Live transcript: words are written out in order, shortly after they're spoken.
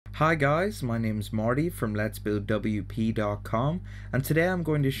Hi guys, my name's Marty from letsbuildwp.com, and today I'm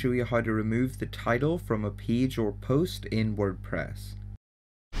going to show you how to remove the title from a page or post in WordPress.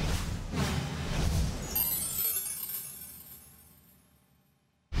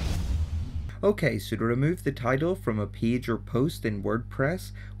 Okay, so to remove the title from a page or post in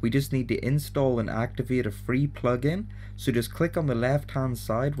WordPress, we just need to install and activate a free plugin. So just click on the left hand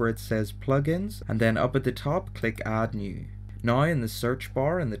side where it says plugins, and then up at the top click add new. Now in the search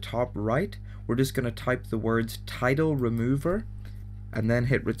bar in the top right, we're just going to type the words title remover and then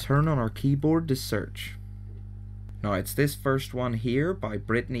hit return on our keyboard to search. Now it's this first one here by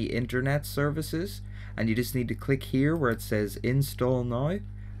Brittany Internet Services, and you just need to click here where it says install now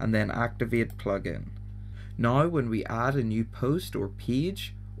and then activate plugin. Now when we add a new post or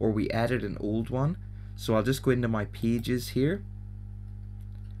page, or we edit an old one, so I'll just go into my pages here,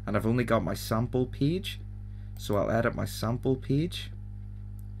 and I've only got my sample page, so I'll edit my sample page.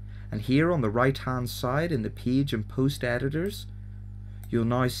 And here on the right hand side in the page and post editors, you'll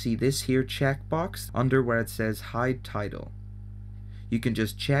now see this here checkbox under where it says hide title. You can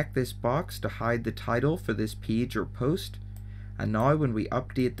just check this box to hide the title for this page or post. And now when we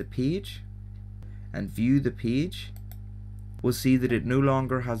update the page and view the page, we'll see that it no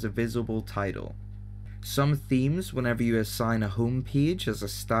longer has a visible title. Some themes, whenever you assign a home page as a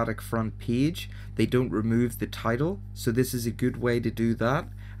static front page, they don't remove the title, so this is a good way to do that,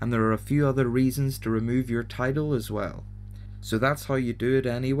 and there are a few other reasons to remove your title as well. So that's how you do it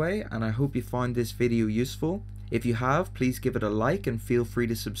anyway, and I hope you found this video useful. If you have, please give it a like and feel free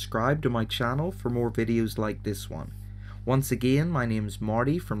to subscribe to my channel for more videos like this one. Once again, my name is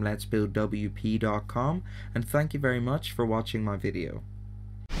Marty from letsbuildwp.com, and thank you very much for watching my video.